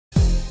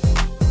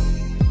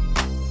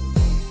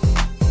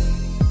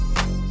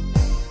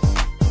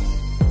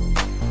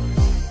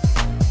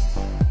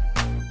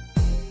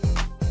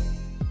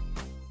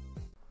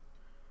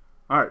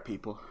Alright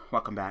people,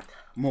 welcome back.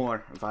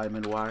 More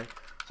Vitamin Y.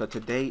 So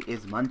today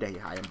is Monday.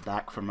 I am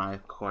back from my,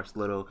 of course,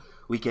 little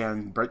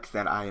weekend breaks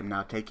that I am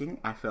now taking.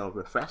 I feel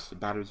refreshed,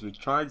 batteries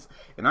recharged,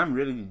 and I'm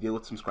ready to deal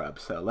with some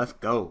scrubs. So let's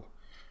go.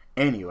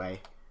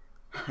 Anyway,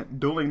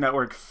 dueling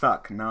networks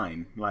suck.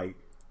 9. Like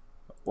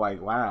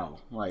wow.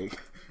 Like,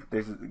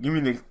 you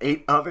mean there's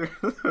 8 other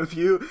of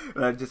you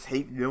that just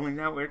hate dueling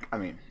network? I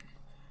mean,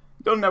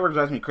 dueling network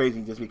drives me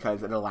crazy just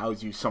because it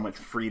allows you so much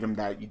freedom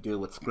that you deal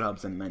with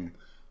scrubs, and then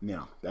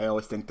they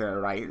always think they're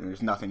right, and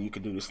there's nothing you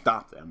can do to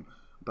stop them.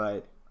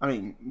 But I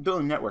mean,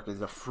 Dueling Network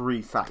is a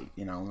free site.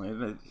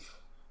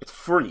 It's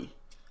free.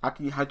 How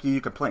can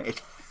you complain? It's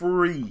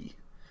free.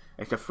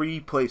 It's a free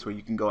place where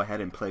you can go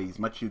ahead and play as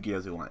much Yu-Gi-Oh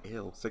as you want.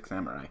 Ew, 6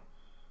 Samurai.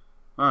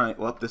 All right,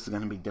 well, this is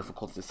gonna be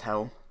difficult as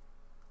hell.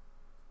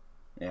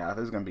 Yeah,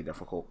 this is gonna be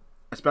difficult,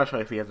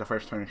 especially if he has the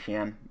first turn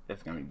Shan.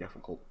 It's gonna be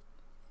difficult.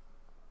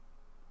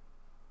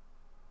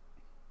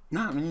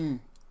 No, I mean,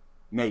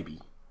 maybe.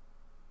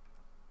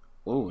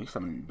 Oh, he's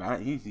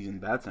using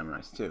bad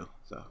samurais too.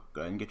 So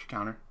go ahead and get your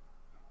counter.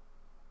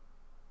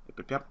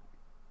 Yep.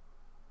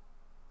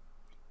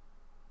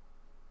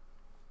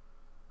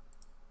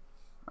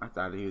 I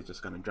thought he was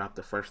just gonna drop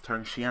the first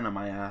turn Shian on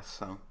my ass,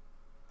 so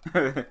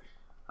I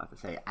have to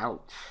say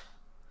ouch.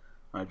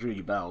 I drew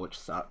Yubel, which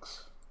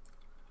sucks.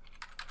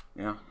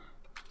 Yeah.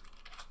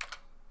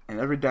 And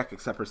every deck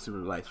except for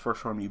Supervise,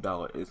 first form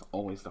Yubel is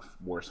always the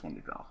worst one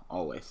to draw.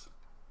 Always.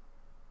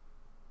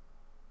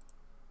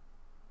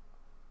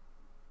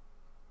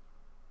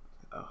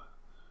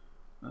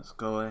 Let's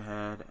go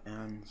ahead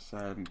and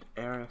send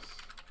Eris.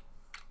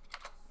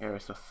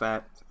 Eris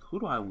effect. Who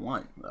do I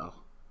want, though?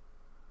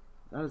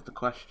 That is the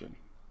question.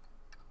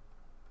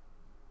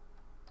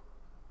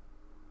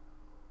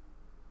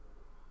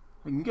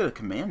 I can get a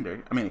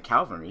commander. I mean, a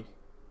cavalry.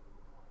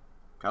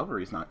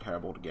 Cavalry's not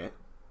terrible to get.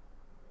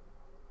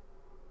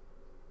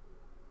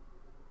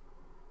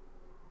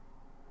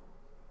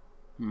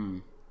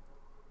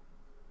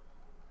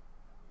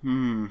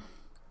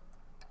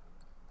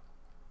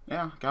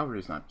 Yeah,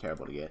 cavalry's not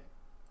terrible to get.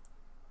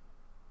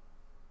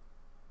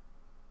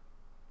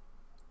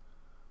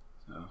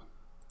 So,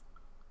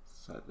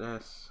 set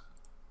this.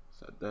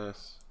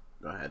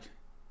 Go ahead.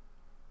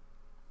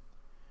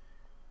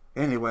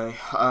 Anyway,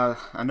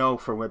 I know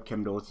for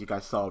webcam duels you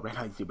guys saw Red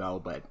Eyes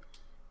Yubel, but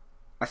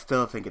I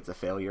still think it's a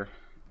failure.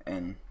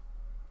 And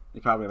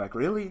you're probably like,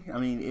 really? I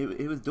mean,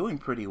 it was doing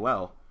pretty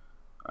well.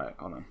 Alright,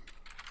 hold on.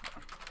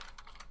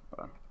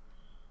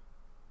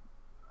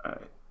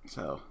 Alright,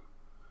 so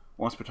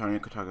once per turn, you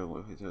could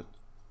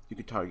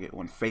target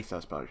one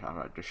face-up spell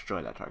to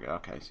destroy that target.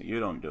 Okay, so you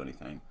don't do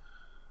anything.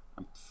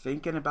 I'm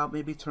thinking about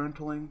maybe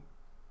Torrentialing.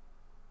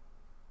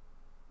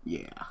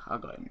 Yeah, I'll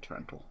go ahead and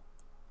Torrential.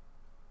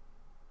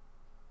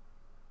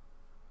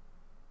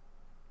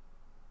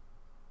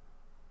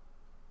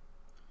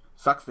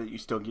 Sucks that you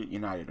still get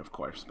United, of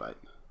course, but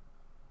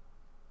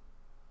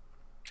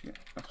yeah,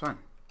 that's fine.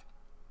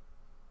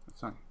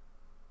 That's fine.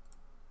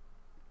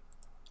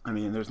 I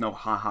mean, there's no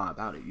haha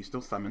about it. You still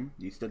summon,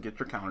 you still get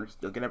your counters,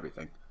 still get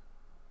everything.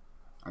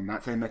 I'm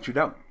not saying that you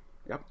don't.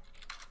 Yep.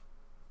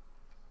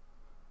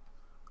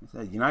 I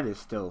said United is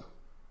still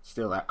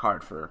that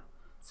card for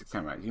 6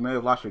 Samurais. You may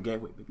have lost your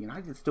gateway, but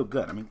United is still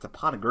good. I mean, it's a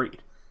pot of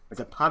greed. It's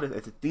a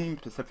theme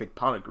specific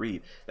pot of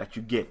greed that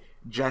you get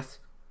just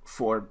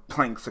for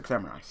playing 6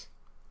 Samurais.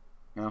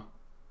 You know?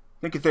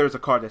 I think if there was a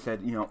card that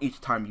said, each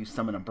time you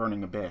summon a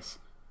Burning Abyss,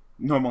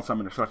 normal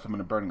summon or short summon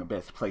a Burning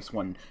Abyss, place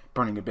 1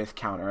 Burning Abyss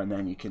counter, and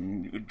then you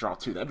can draw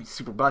 2. That'd be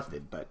super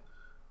busted, but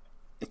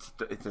it's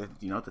a it's a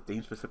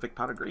theme specific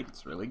pot of greed.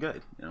 It's really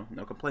good.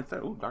 No complaints there.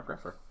 Ooh, Dark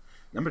Refer.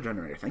 Number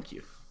generator, thank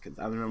you. Because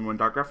I remember one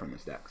Dark Refer in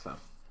this deck, so.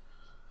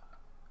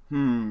 I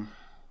don't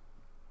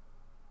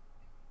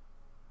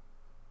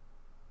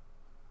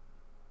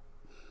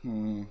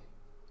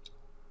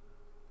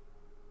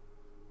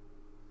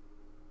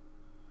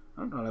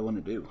know what I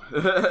want to do.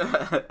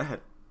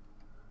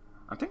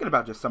 I'm thinking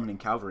about just summoning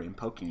Cavalry and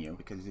poking you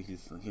because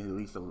he's at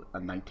least a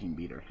 19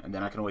 beater, and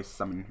then I can always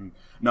summon him.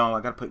 No,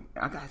 I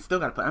still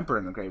gotta put Emperor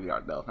in the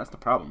graveyard though. That's the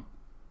problem.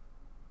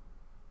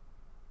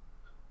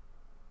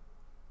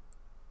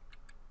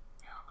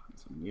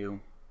 Summon you.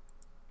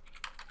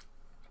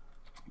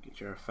 Get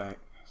your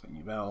effect. Send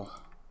Yubel.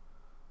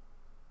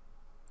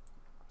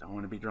 Don't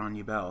want to be drawing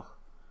Yubel.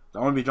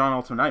 Don't want to be drawing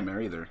Ultimate Nightmare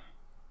either.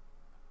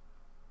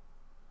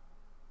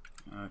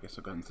 I guess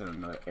I'll go ahead and send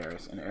another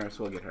Eris, and Eris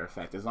will get her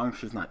effect as long as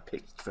she's not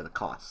picked for the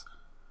cost.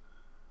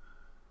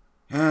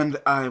 And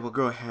I will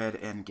go ahead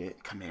and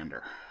get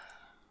Commander,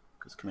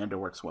 because Commander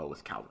works well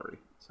with Cavalry.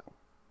 So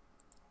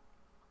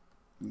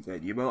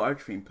instead, Yubel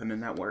Archfiend putting in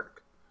that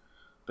work.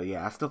 But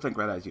yeah, I still think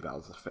Red Eyes Yubel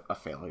is a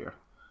failure.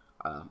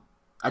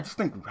 I just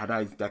think Red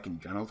Eyes deck in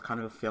general is kind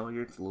of a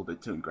failure. It's a little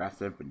bit too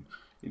aggressive, and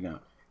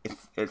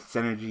its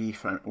synergy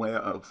from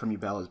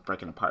Yubel is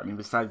breaking apart. I mean,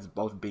 besides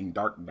both being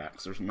dark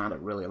decks, there's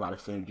not really a lot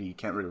of synergy. You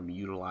can't really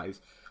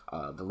utilize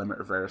the limit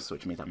reverse,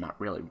 which means I'm not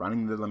really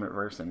running the limit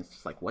reverse, and it's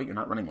just like, wait, you're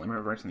not running limit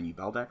reverse in the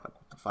Yubel deck? Like,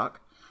 what the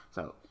fuck?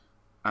 So,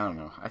 I don't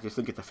know. I just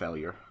think it's a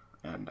failure.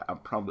 and I'm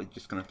probably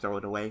just gonna throw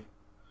it away.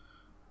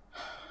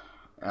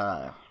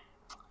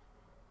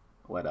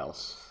 What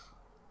else?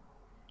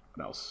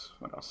 What else?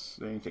 What else?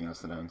 Anything else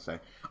that I didn't say?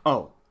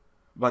 Oh,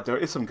 but there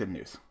is some good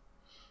news.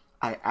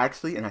 I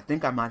actually, and I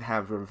think I might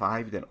have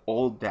revived an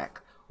old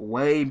deck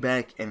way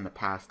back in the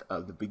past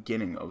of the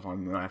beginning of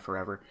On My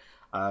Forever.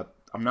 I'm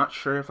not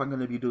sure if I'm going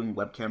to be doing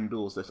webcam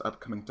duels this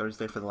upcoming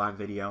Thursday for the live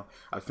video.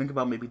 I was thinking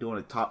about maybe doing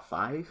a top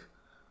 5,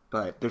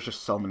 but there's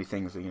just so many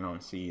things that,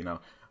 to see,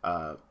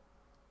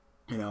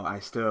 I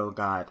still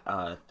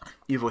got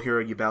Evil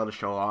Hero Yubel to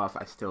show off.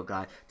 I still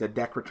got the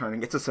deck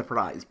returning. It's a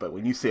surprise, but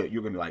when you see it,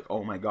 you're gonna be like,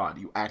 "Oh my god,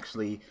 you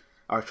actually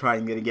are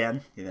trying it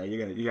again."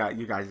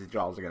 You guys'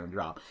 jaws are gonna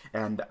drop.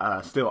 And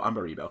still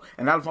Umber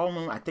and out of all of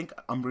them, I think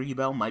Umber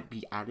might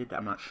be added.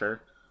 I'm not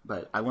sure,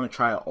 but I want to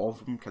try all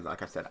of them because,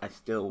 like I said, I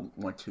still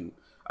want to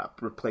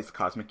replace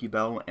Cosmic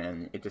Yubel,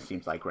 and it just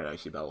seems like Red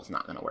Ice Yubel is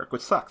not gonna work,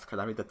 which sucks because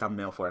I made the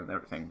thumbnail for it and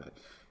everything, but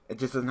it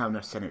just doesn't have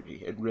enough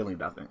synergy. It really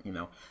doesn't,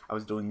 I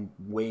was doing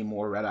way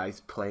more Red Eyes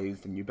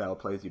plays than Yubel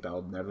plays.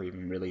 Yubel never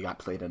even really got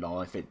played at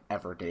all, if it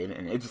ever did.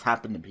 And it just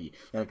happened to be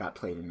that it got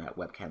played in that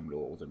webcam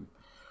duels. And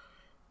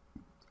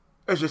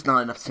there's just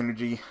not enough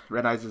synergy.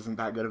 Red Eyes isn't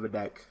that good of a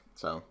deck.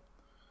 So,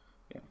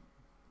 yeah.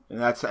 And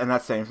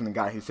that's saying from the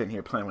guy who's sitting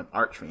here playing with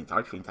Archfiends.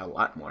 Archfiends have a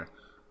lot more,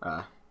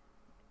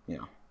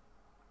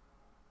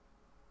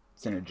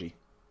 synergy.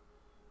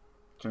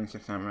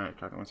 26 Samurai,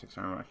 talking 16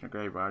 Samurai,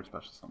 Graveyard,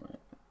 special summon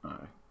it.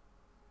 Alright.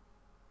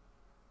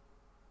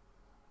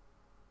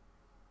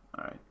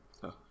 Alright,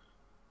 so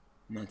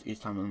and that's each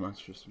time the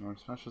monster is more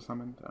special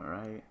summoned.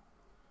 Alright.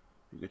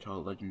 You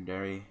control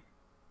legendary,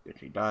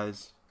 which he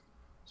does.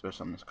 Special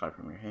summon this card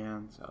from your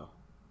hand, so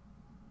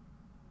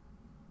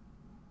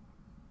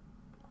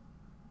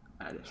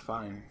that is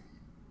fine.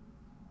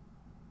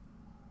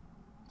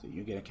 So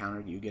you get a counter,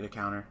 you get a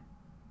counter.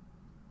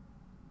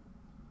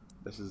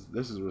 This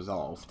is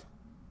resolved.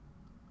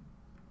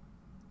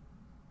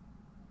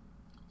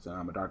 So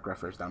I'm a Dark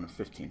Grepher is down to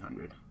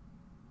 1500.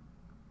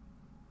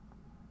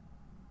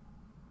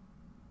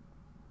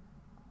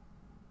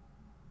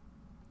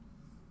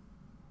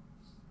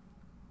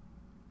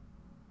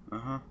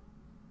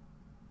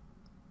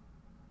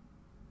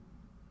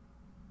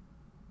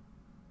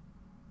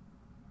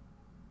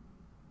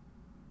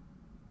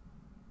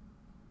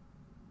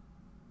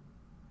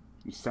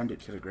 You send it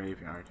to the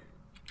graveyard.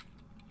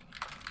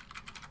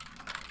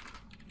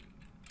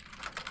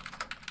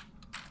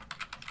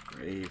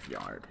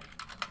 Graveyard.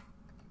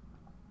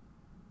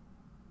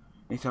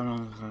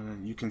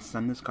 Anytime you can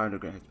send this card to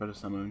graveyard, better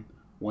summon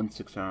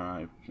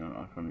 1/6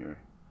 from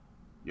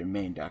your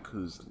main deck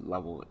whose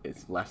level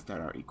is less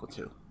than or equal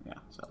to. Yeah,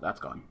 so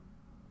that's gone.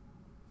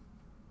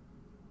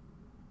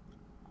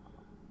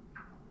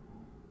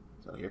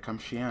 So here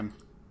comes Xian.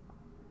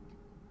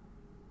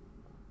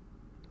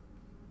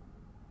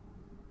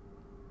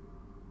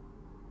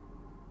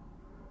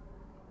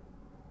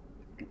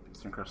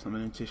 Synchro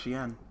summon into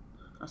Xian.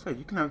 I said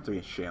you can have 3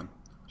 Xian.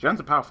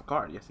 Xian's a powerful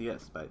card, yes he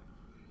is, but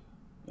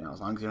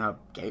as long as you don't have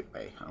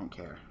Gateway, I don't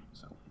care.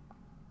 So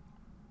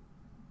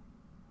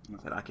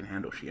I said I can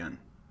handle Xian.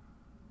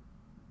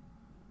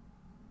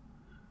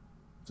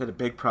 So the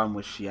big problem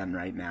with Xian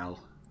right now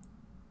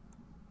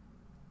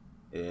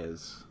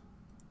is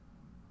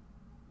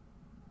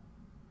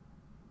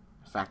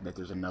the fact that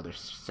there's another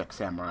 6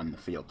 Samurai in the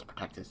field to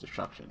protect his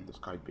destruction. This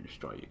card can be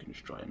destroyed. You can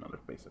destroy another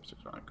base of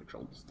 6 Samurai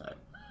control instead.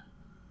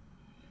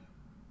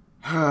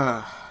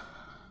 I'm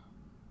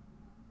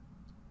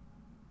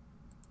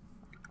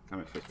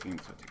at 15,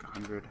 so I'll take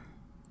 100.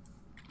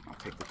 I'll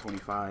take the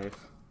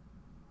 25.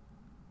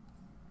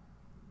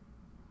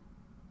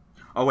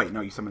 Oh wait,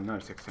 no, you summoned another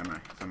 6 Samurai.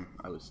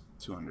 I was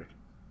 200.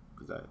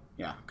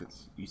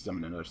 Because you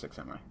summoned another 6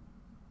 Samurai.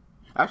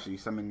 Actually, you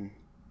summoned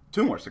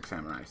 2 more 6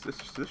 Samurais.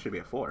 This should be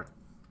a 4.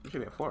 This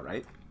should be a 4,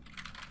 right?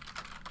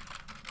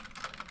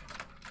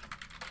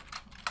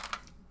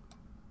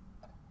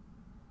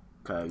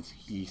 Because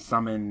he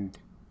summoned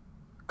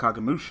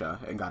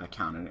Kagemusha and got a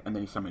counter, and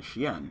then he summoned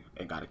Xian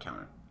and got a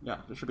counter.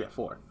 Yeah, this should be at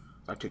 4.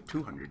 So I took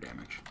 200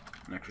 damage.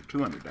 An extra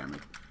 200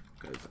 damage,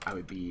 because I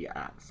would be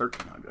at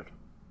 1300.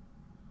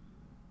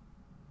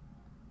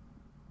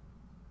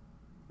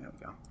 There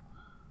we go.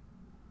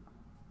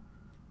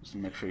 Just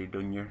make sure you're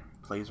doing your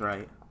plays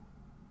right.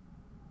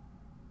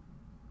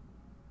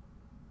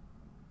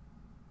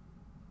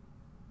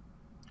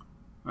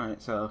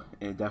 Alright, so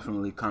it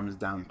definitely comes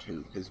down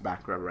to his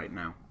back row right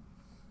now.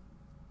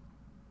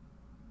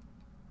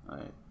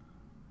 Alright.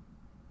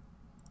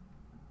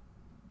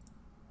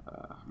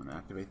 I'm gonna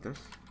activate this.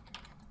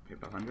 Pay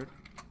 500.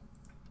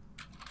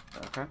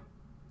 Okay.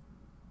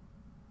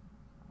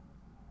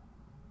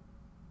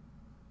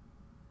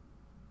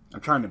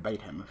 I'm trying to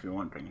bait him, if you're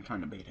wondering. I'm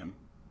trying to bait him.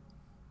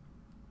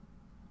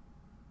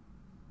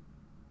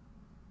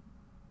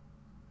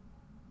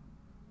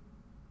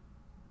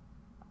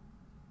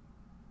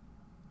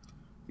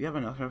 If you have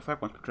another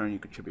effect, once per turn, you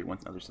contribute 1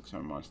 other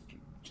 600 monsters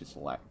to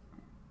select.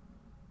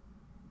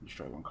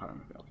 Destroy 1 card on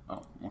the field.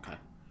 Oh, okay.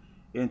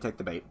 You didn't take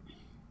the bait,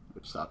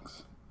 which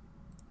sucks.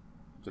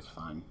 Just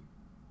fine.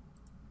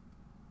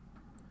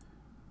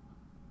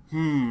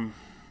 I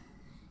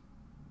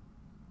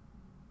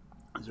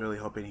was really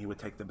hoping he would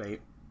take the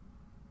bait.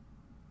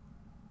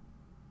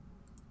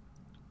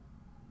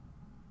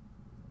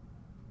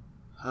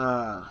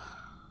 I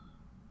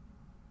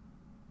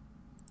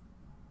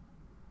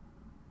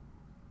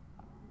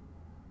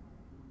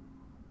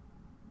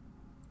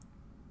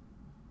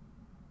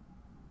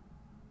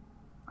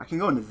can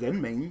go into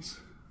Zen mains.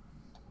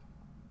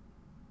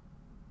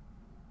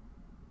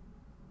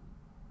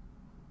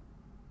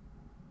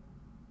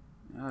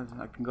 Yeah,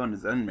 I can go into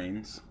Zen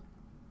mains.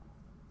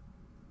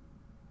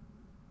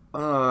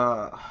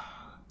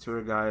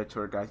 Tour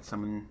guide,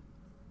 someone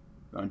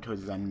going to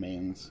his Zen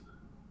mains.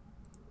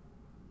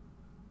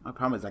 My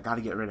problem is I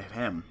gotta get rid of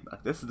him.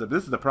 Like, this is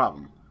the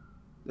problem.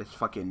 This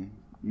fucking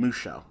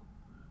Musho.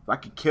 If I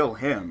could kill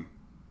him,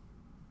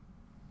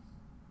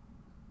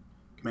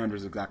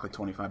 Commander's exactly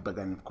 25, but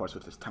then of course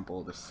with his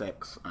Temple of the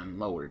 6, I'm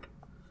lowered.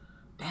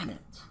 Damn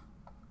it.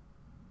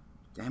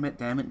 Damn it,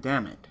 damn it,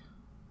 damn it.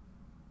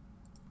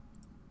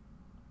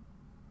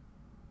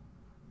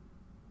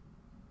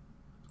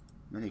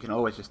 Then you can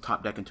always just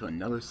top deck into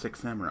another 6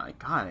 Samurai.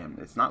 God damn,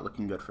 it's not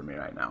looking good for me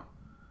right now.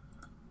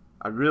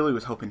 I really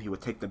was hoping he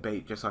would take the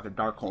bait just so I could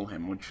dark hole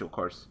him, which of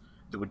course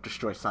it would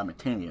destroy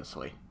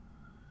simultaneously.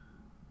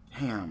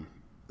 Damn.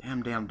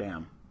 Damn, damn,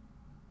 damn.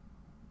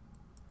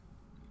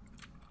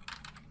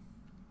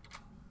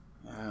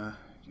 I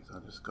guess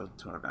I'll just go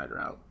to our guide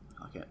route.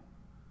 Fuck it.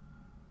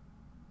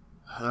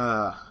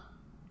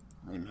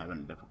 I'm having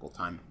a difficult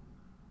time.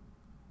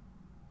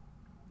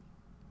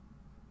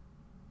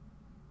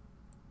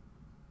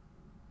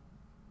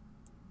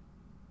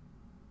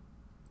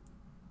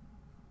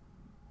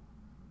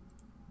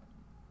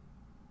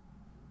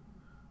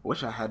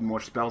 Wish I had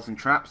more spells and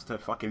traps to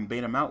fucking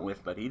bait him out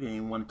with, but he didn't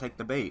even want to take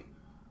the bait.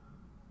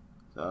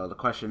 So the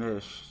question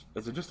is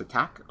it just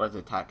attack, or is it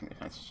attack and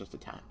defense? It's just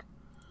attack.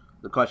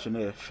 The question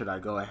is, should I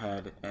go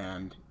ahead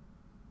and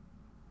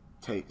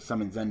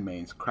summon Zen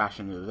mains, crash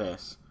into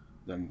this,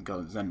 then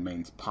go Zen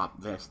mains,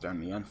 pop this during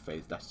the end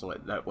phase?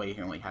 That way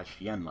he only has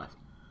Shien left.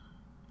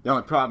 The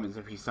only problem is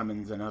if he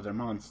summons another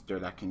monster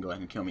that can go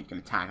ahead and kill me, he can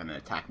attack and then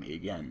attack me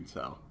again,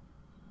 so...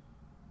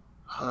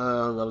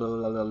 And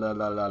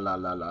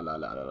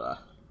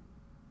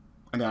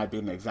then I'd be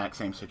in the exact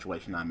same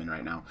situation I'm in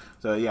right now.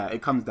 So yeah,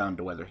 it comes down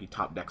to whether he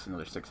top decks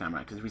another 6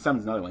 Samurai, because if he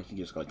summons another one, he can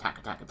just go attack,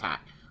 attack,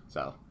 attack.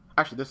 So,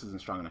 actually this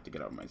isn't strong enough to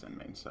get over my Zen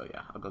mains, so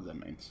yeah, I'll go Zen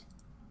mains.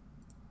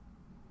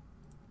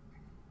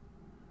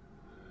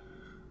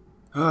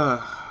 Go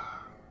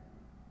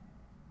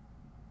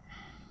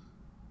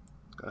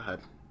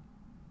ahead.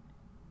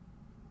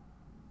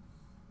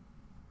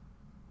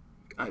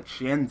 God,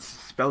 Shien's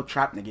spell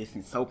trap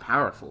negation is so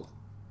powerful.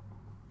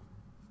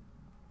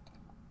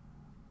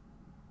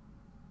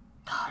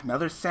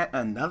 Another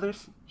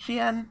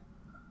Shien?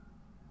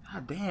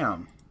 God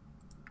damn.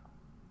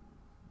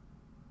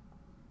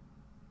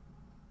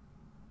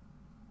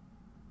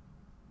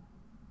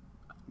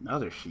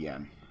 Another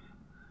Shien.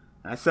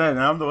 I said, and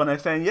I'm the one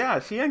that's saying, yeah,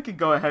 Shien can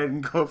go ahead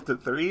and go up to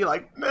 3.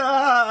 Like,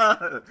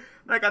 nah!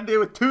 Like I did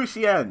with 2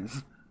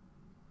 Shiens.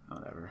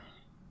 Whatever.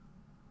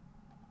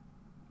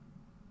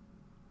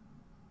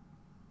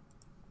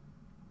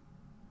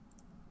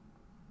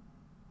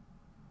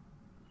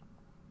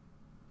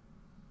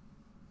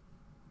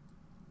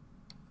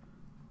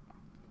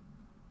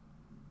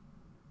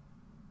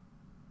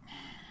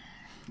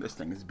 This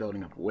thing is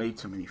building up way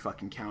too many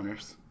fucking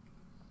counters.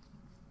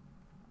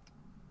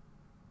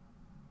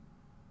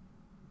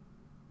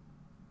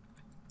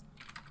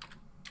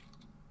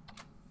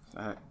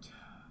 That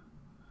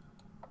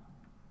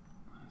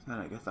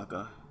I guess I'll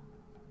go.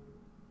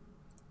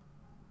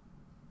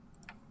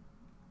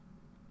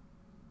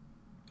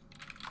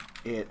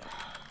 It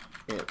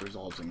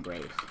resolves in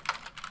grave.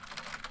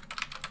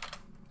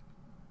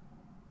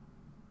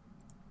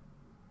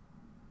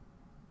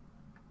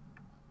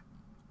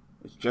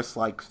 It's just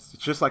like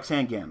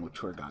Sangan with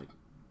Tour Guide.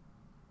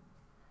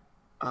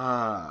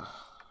 I'll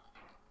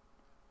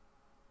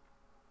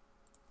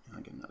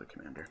get another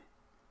commander.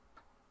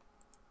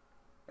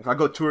 If I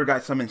go Tour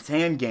Guide summon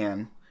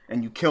Sangan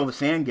and you kill the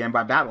Sangan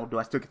by battle, do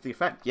I still get the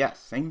effect? Yes,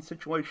 same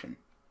situation.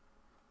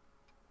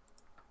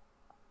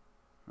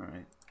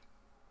 Alright.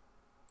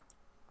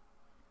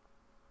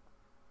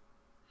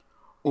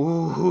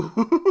 Ooh.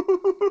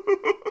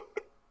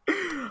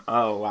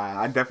 Oh wow,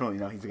 I definitely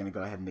know he's gonna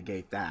go ahead and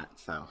negate that,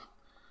 so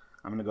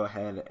I'm gonna go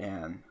ahead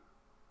and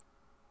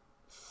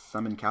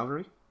summon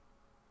Cavalry.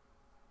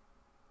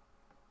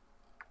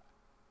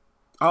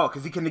 Oh,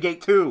 because he can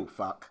negate 2.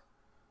 Fuck.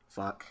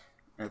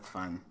 It's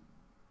fine.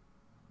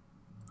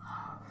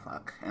 Oh,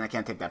 fuck. And I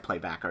can't take that play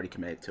back. I already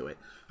committed to it.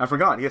 I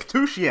forgot. He has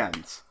 2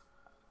 Shiens.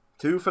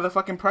 2 for the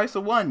fucking price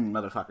of 1,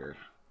 motherfucker.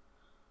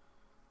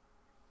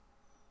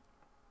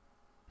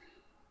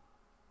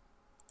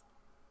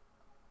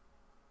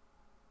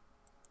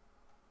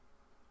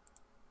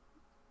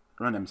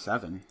 Run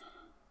M7.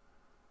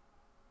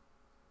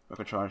 Book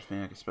a charge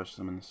thing, I can special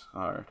summon this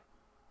card.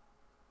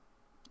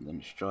 And then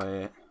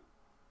destroy it.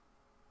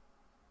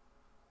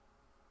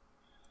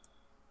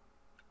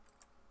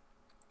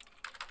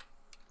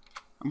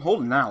 I'm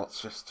holding out.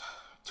 It's just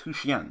 2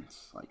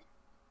 Xians. Like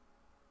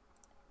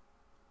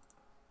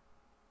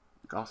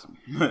awesome.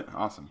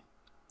 Awesome.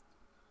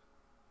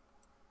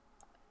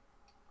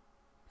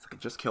 If I could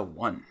just kill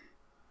 1.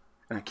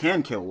 And I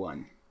can kill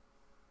 1.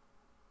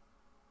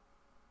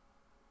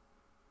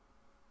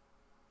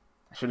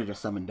 I should have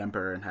just summoned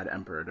Emperor and had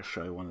Emperor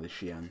destroy one of the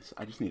Xians.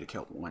 I just need to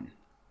kill 1.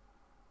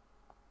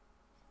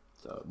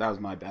 So that was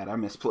my bad. I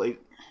misplayed.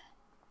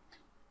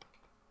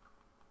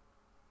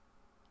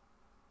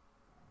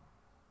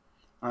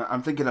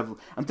 I'm thinking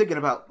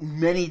about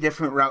many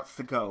different routes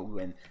to go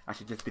when I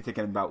should just be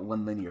thinking about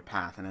one linear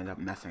path and end up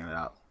messing it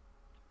up.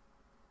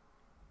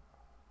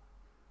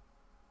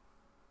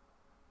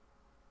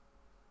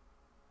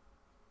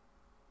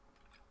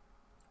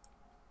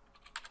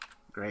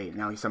 Great,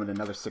 now he summoned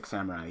another 6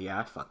 samurai. Yeah,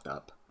 I fucked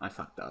up.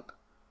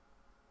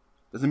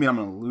 Doesn't mean I'm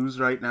gonna lose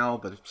right now,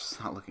 but it's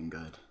just not looking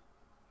good.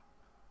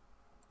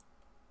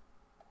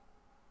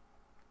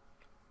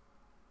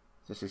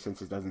 Especially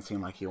since it doesn't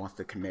seem like he wants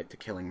to commit to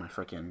killing my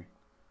frickin'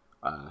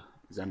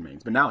 Zen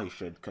mains. But now he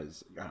should,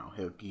 because, you know,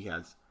 he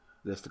has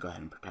this to go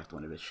ahead and protect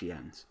one of his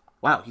Xians.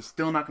 Wow, he's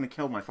still not going to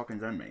kill my fucking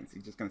Zen mains.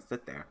 He's just going to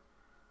sit there.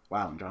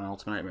 Wow, and draw an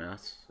Ultimate Nightmare.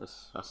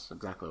 That's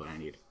exactly what I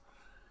need.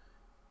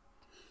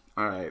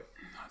 Alright,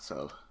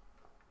 so...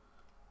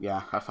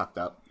 yeah, I fucked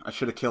up. I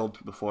should have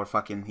killed before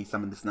fucking he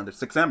summoned this another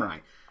 6 samurai.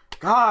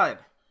 God!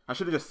 I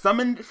should have just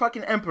summoned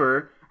fucking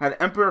Emperor, had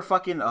Emperor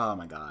fucking... oh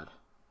my god.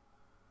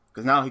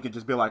 Because now he could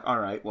just be like,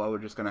 alright, well, we're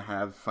just going to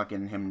have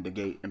fucking him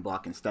negate and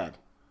block instead.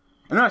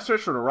 And then I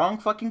searched for the wrong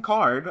fucking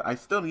card. I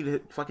still need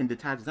to fucking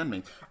detach Zen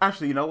mains.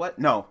 Actually, you know what?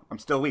 No, I'm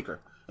still weaker.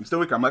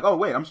 I'm like, oh,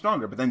 wait, I'm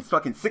stronger. But then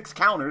fucking 6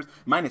 counters,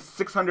 minus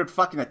 600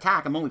 fucking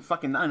attack. I'm only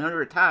fucking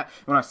 900 attack.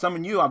 When I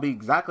summon you, I'll be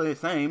exactly the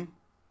same.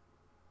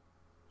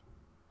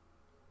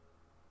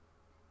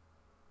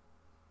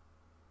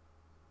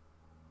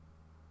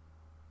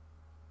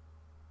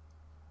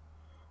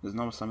 There's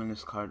no summon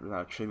this card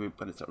without tribute,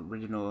 but its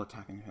original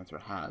attacking defense or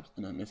halves.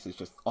 And then this is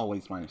just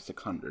always minus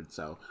 600,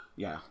 so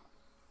yeah.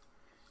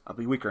 I'll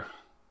be weaker.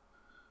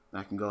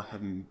 I can go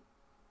ahead and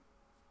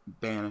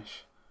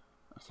banish.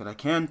 I said I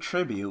can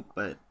tribute,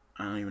 but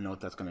I don't even know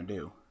what that's going to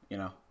do, you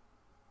know?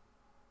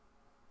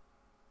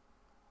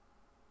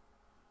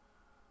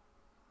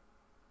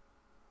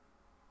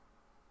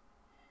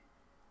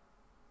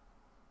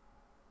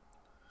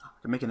 I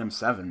can make an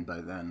M7,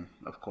 but then,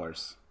 of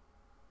course,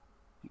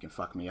 you can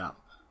fuck me up.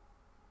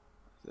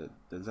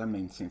 The Zen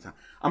main seems...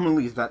 I'm going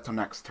to leave that till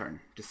next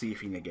turn to see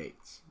if he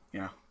negates, you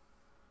know?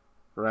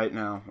 For right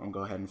now, I'm going to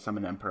go ahead and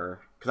summon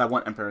Emperor, because I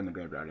want Emperor in the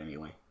graveyard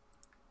anyway.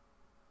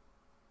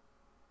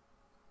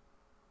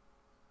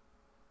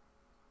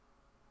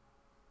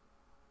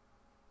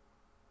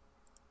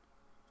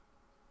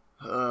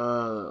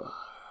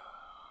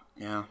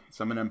 Yeah,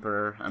 summon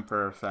Emperor,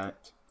 Emperor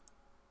effect.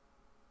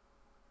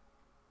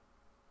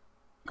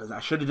 Because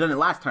I should have done it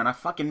last turn. I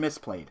fucking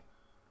misplayed.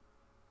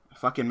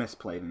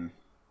 And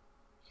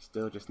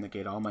still just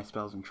negate all my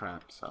spells and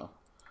traps, so.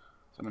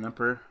 Summon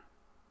Emperor.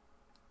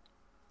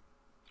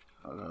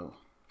 Although.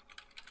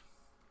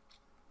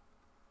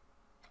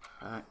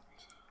 Effect.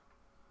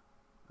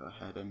 Go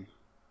ahead and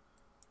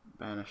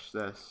banish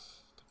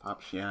this to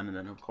pop Xian, and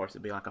then of course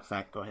it'd be like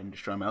effect. Go ahead and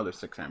destroy my other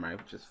 6 samurai,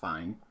 which is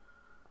fine.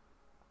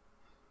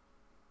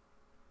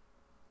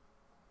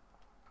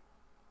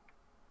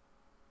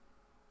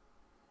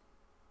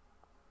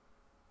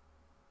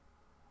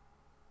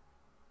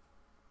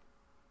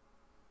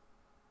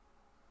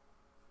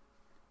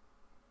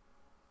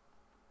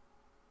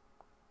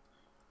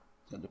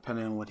 So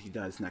depending on what he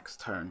does next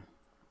turn,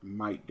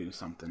 might do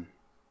something.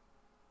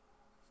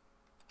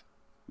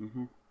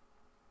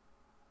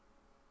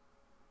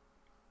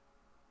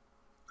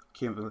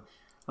 Can't believe,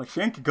 like,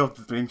 Xian could go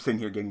through 3 sitting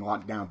here getting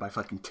locked down by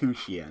fucking 2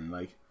 Xian.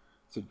 Like,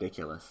 it's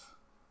ridiculous.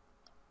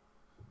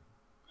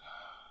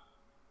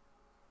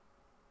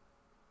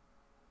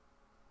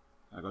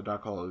 If I go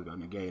Dark Hole, it'll go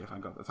negate.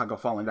 If I go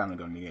falling down,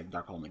 it'll go negate.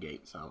 Dark Hole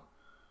negate. So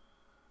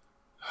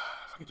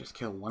if I could just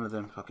kill one of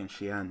them fucking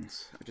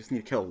Xians, I just need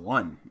to kill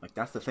 1. Like,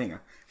 that's the thing. If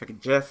I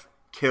could just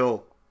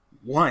kill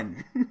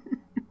 1.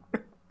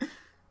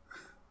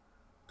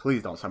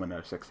 Please don't summon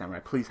another 6 samurai.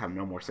 Please have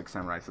no more 6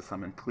 samurais to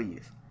summon.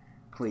 Please.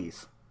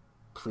 Please.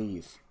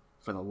 Please.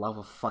 For the love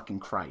of fucking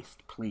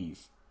Christ.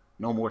 Please.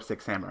 No more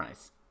 6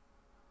 samurais.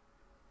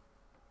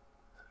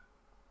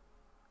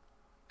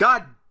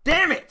 God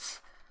damn it!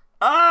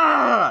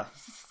 Ah!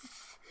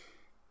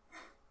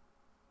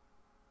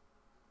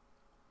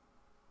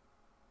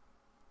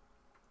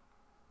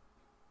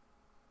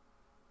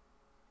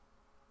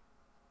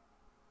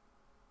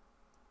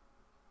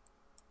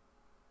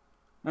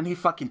 And he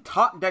fucking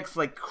top decks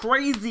like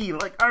crazy.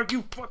 Like, are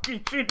you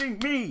fucking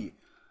shitting me?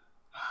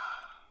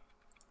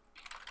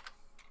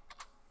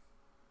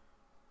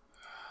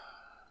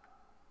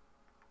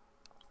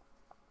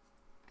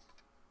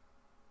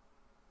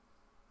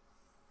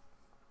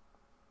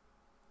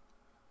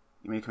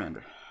 Give me a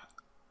commander.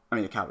 I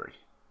mean a cavalry.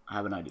 I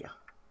have an idea.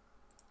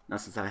 Now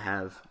since I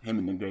have him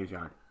in the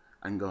graveyard,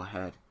 I can go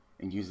ahead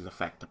and use his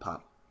effect to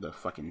pop the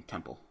fucking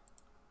temple.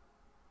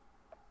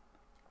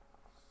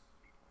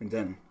 And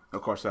then,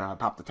 of course,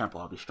 pop the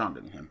temple. I'll be stronger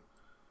than him.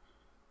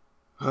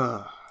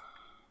 Rhoda.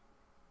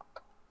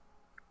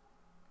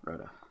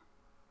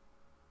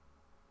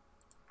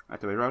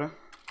 Activate Rhoda.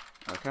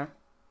 Okay.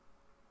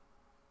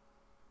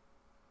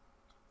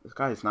 This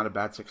guy is not a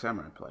bad 6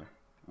 Samurai player.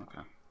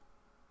 Okay.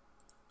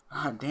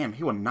 Ah, damn,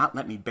 he will not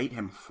let me bait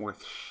him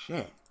forth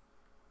shit.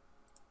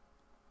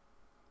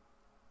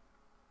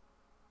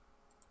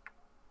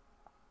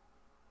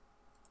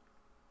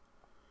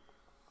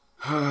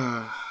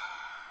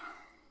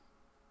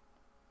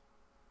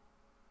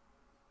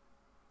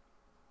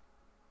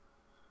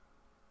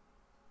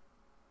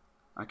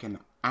 I can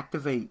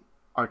activate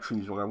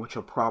Archfiend's Roar, which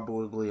will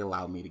probably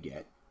allow me to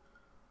get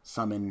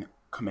Summon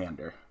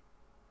Commander.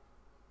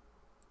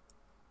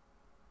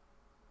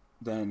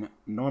 Then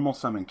normal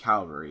summon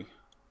Cavalry,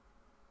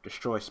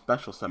 destroy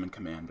special summon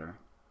Commander,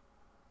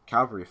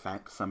 Cavalry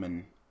effect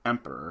summon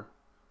Emperor,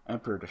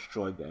 Emperor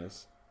destroy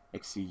this,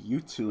 exceed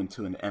you 2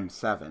 into an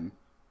M7,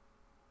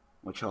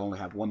 which will only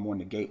have one more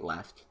negate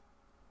left.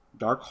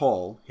 Dark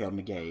Hole, he'll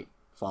negate,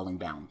 falling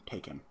down,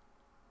 take him.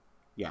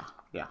 Yeah,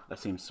 that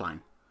seems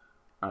fine.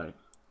 Alright.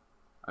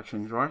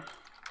 Archfiend's Roar,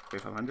 pay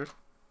 500.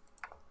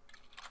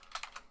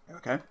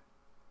 Okay.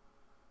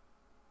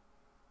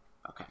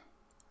 Okay.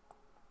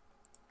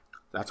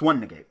 That's one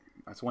negate.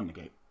 That's one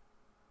negate.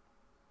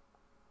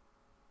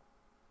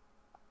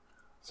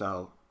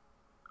 So,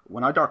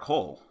 when I Dark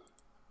Hole,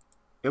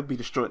 it'll be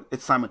destroyed.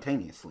 It's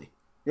simultaneously.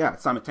 Yeah,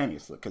 it's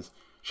simultaneously. Because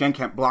Shen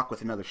can't block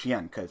with another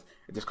Shen because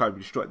this card will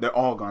be destroyed. They're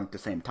all gone at the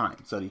same time.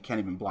 So you can't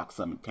even block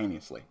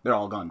simultaneously. They're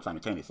all gone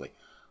simultaneously.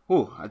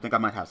 Ooh, I think I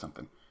might have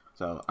something.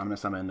 So, I'm going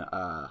to summon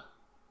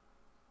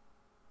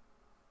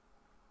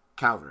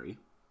Cavalry.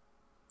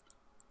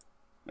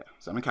 Yeah,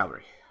 summon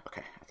Cavalry.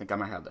 Okay, I think I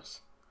might have this.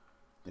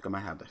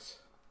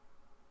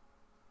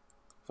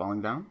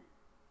 Falling down.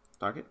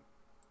 Target.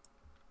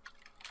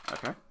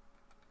 Okay.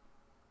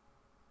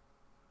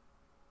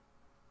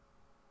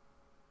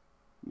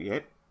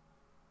 Negate.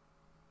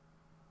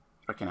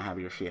 Or can I have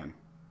your Shen?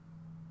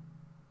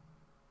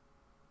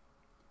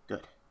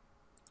 Good.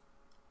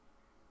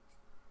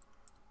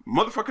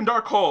 Motherfucking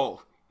Dark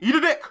Hole! Eat a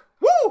dick!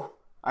 Woo!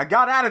 I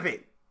got out of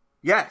it!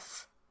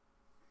 Yes!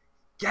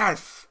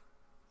 Yes!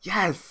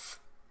 Yes!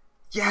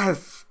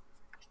 Yes!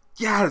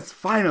 Yes!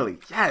 Finally!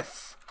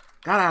 Yes!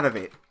 Got out of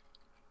it!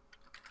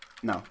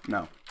 No.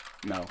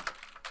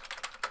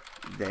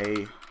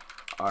 They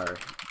are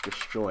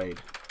destroyed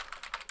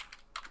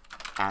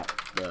at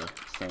the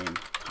same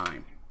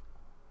time.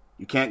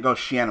 You can't go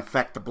Shen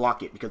effect to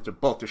block it because they're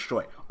both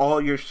destroyed. All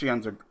your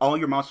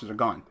monsters are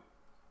gone.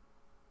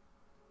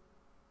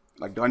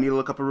 Like, do I need to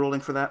look up a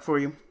ruling for that for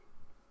you?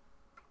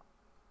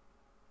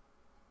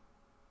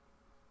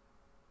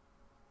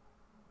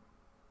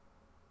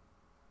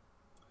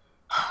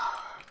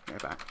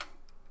 Get back.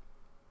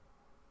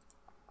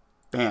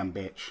 Bam,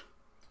 bitch.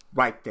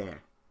 Right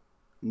there.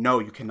 No,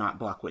 you cannot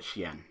block with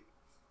Shen.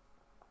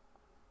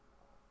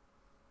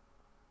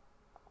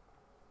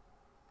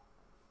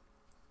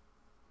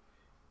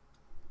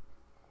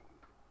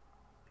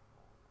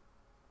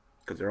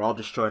 Because they're all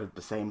destroyed at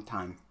the same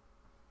time.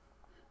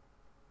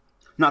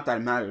 Not that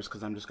it matters,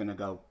 because I'm just going to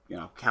go,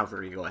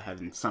 Cavalry, go ahead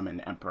and summon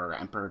Emperor.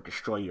 Emperor,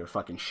 destroy your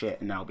fucking shit,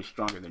 and I'll be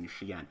stronger than your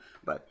Shen.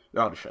 But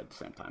they're all destroyed at the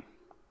same time.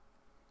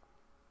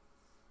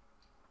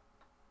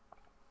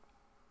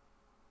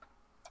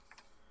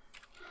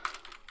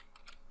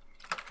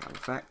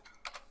 Effect.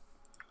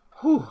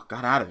 Whew,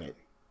 got out of it.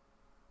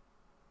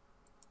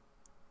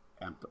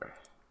 Emperor.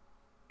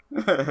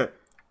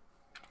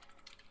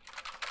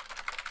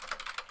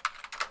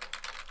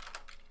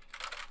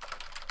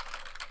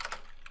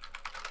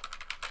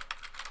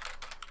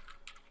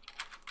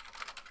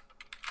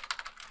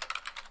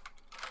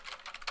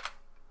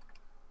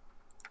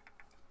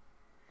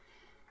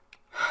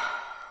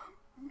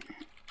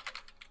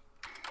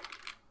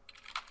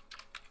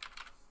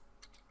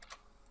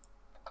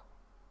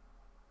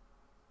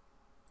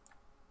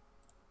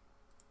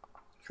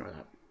 Try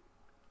that.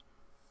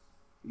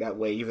 That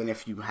way, even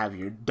if you have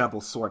your double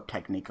sword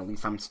technique, at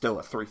least I'm still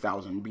a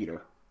 3,000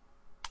 beater.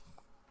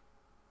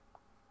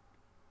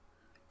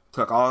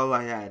 Took all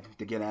I had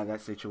to get out of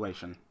that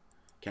situation.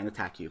 Can't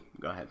attack you.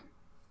 Go ahead.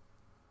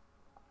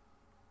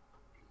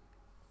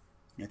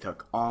 It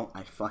took all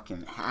I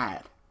fucking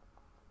had.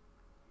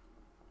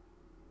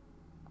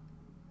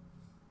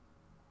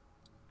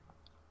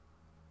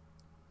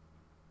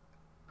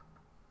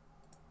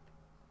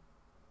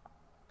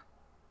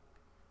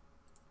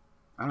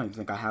 I don't even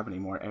think I have any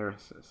more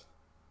heiresses.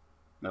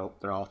 Nope,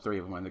 they're all 3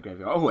 of them in the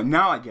graveyard. Oh, and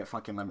now I get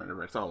fucking limited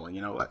risk. Oh, you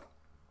know what?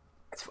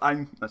 It's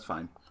fine. That's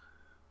fine.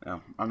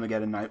 I'm gonna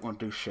get a knight, won't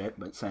do shit,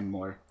 but send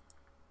more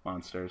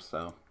monsters,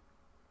 so.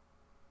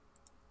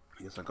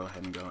 I guess I'll go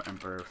ahead and go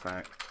Emperor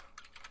effect.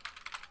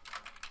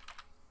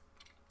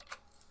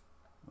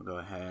 We'll go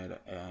ahead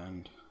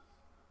and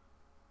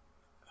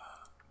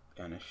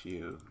banish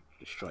you,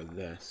 destroy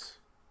this.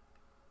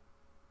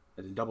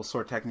 Is it double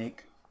sword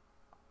technique?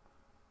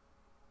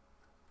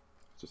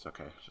 Just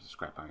okay, just a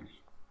scrap iron.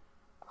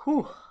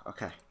 Whew,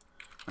 okay.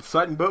 I'm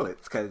sweating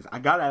bullets because I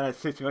got out of that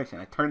situation.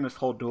 I turned this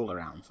whole duel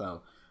around,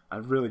 so I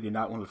really do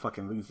not want to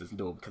fucking lose this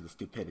duel because of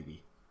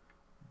stupidity.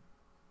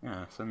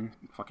 Yeah, some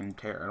fucking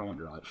terror. I don't want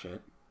to do all that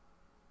shit.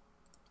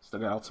 Still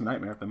got Ultimate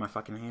Nightmare up in my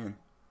fucking hand.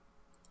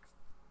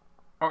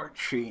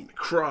 Archfiend,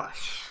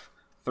 crush.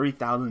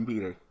 3,000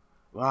 beater.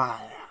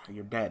 Wow,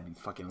 you're dead, you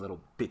fucking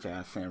little bitch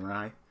ass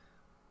samurai. I'm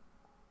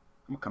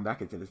gonna come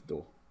back into this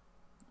duel.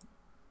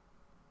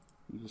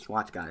 You just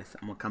watch, guys.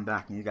 I'm gonna come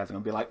back and you guys are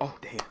gonna be like, oh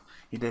damn,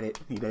 he did it.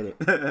 He did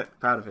it.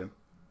 Proud of him.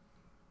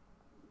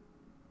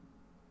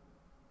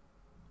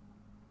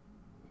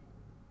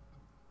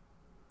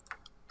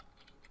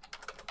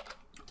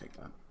 Take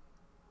that.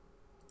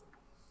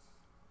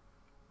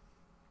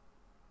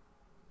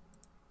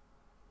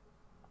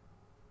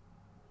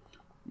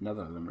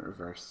 Another limit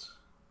reverse.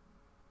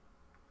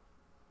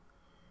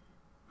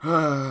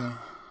 Oh,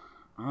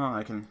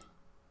 I can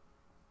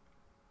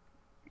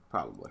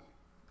probably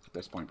at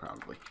this point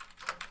probably.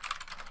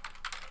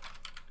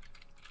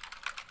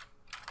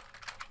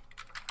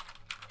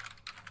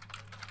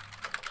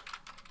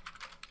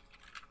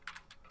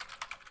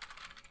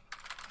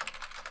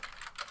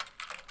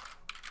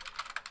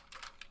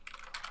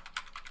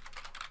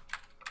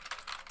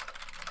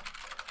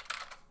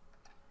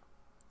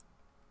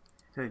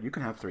 Dude, you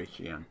can have 3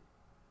 Xian.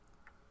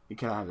 You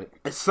can have it.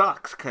 It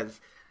sucks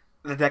because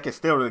the deck is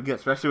still really good,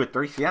 especially with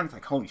 3 Xians.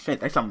 Like, holy shit,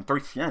 they summon 3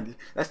 Xians.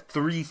 That's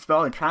 3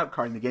 spell and trap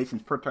card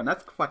negations per turn.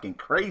 That's fucking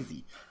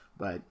crazy.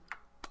 But,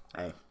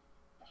 hey.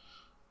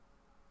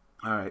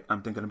 Alright,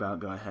 I'm thinking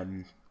about going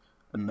ahead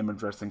and limit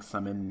versing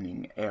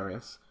summoning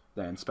Eris.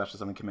 Then special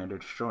summon commander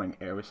destroying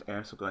Eris.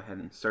 Eris will go ahead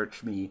and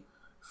search me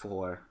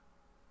for...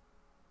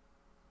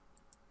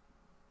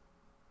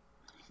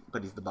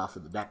 But he's the boss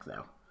of the deck,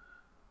 though.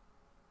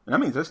 And that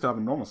means I still have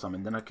a normal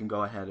summon. Then I can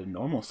go ahead and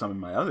normal summon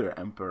my other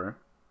Emperor.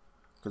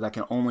 Because I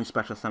can only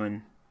special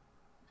summon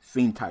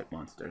Fiend type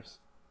monsters.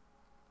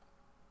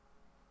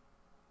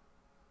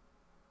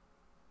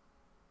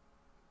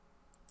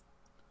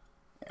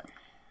 Yeah.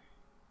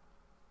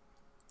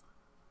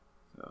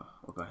 So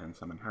we'll go ahead and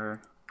summon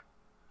her.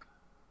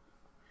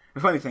 The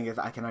funny thing is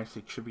I can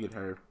actually tribute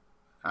her.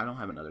 I don't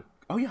have another.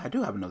 Oh yeah, I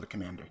do have another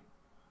commander.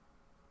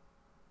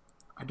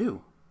 I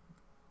do.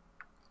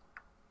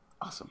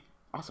 Awesome.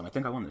 Awesome. I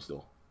think I won this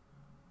duel.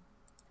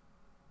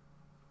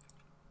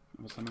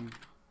 I'm gonna summon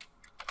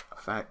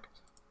effect.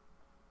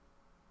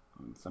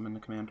 Summon the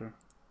commander.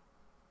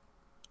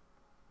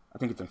 I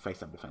think it's in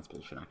face-up defense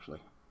position, actually.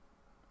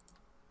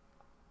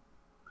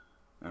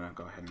 And I'll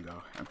go ahead and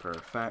go Emperor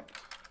effect.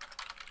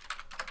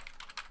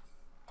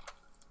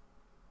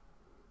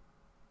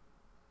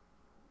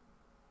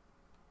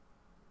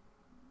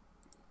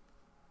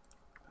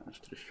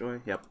 Punish to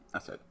destroy. Yep,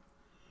 that's it.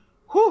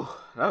 Whew!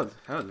 That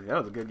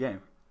was a good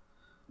game.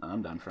 No,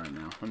 I'm done for right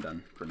now. I'm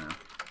done for now.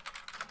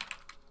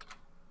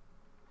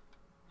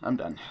 I'm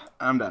done.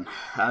 I'm done.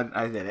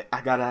 I did it.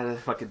 I got out of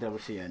the fucking double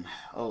Xian.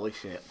 Holy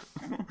shit.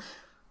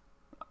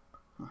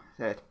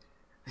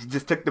 He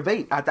just took the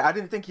bait. I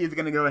didn't think he was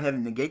going to go ahead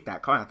and negate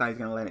that card. I thought he was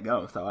going to let it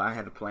go. So I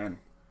had to plan.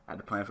 I had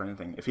to plan for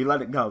anything. If he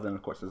let it go, then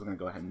of course I was going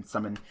to go ahead and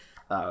summon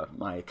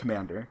my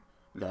commander.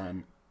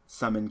 Then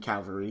summon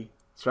cavalry.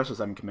 Special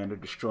summon commander,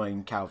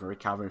 destroying cavalry.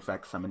 Cavalry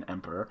effect, summon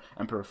emperor.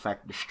 Emperor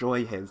effect,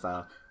 destroy his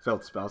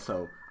field spell.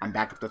 So I'm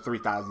back up to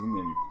 3,000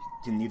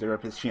 and neither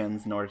of his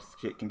Xians nor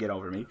shit can get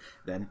over me.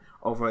 Then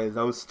overlay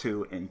those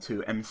two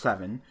into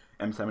M7.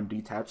 M7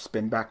 detach,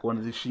 spin back one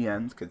of the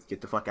Xians, because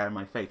get the fuck out of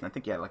my face. And I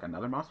think he had like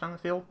another monster on the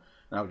field.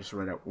 And I would just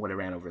would have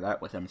ran over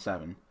that with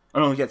M7. Oh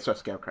no, he had Swift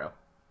Scarecrow.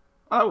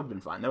 Oh, that would have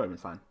been fine. That would have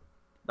been fine.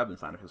 That would have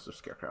been fine if it was Swift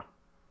Scarecrow.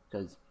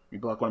 Because you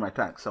block one of my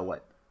attacks, so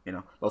what? You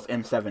know, both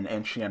M7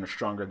 and Xian are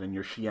stronger than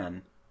your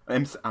Xian.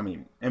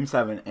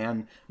 M7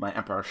 and my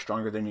Emperor are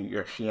stronger than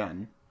your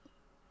Xian.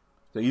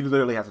 So you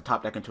literally have to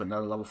top deck into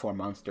another level 4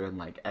 monster and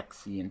like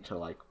XC into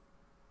like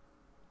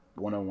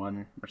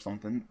 101 or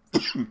something.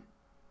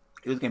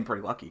 He was getting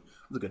pretty lucky. It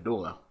was a good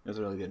duel though. It was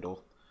a really good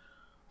duel.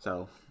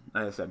 So,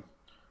 like I said,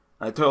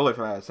 I totally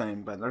forgot what I was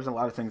saying, but there's a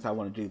lot of things I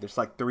want to do. There's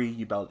like 3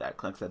 Yubel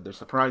decks. Like I said, there's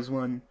Surprise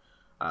one,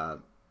 Umbra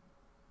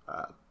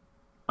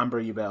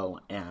Yubel,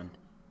 and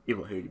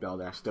Evil Hero Yubel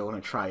that I still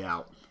want to try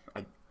out.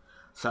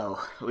 So,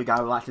 we got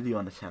a lot to do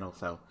on the channel,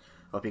 so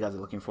hope you guys are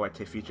looking forward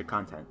to future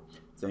content.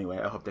 So anyway,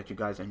 I hope that you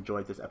guys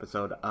enjoyed this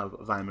episode of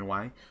Vitamin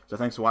Y. So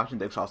thanks for watching,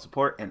 thanks for all the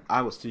support, and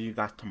I will see you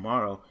guys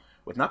tomorrow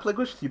with not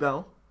Plaguewish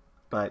Yubel,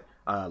 but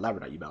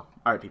Labradorite Yubel.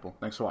 Alright people,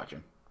 thanks for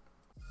watching.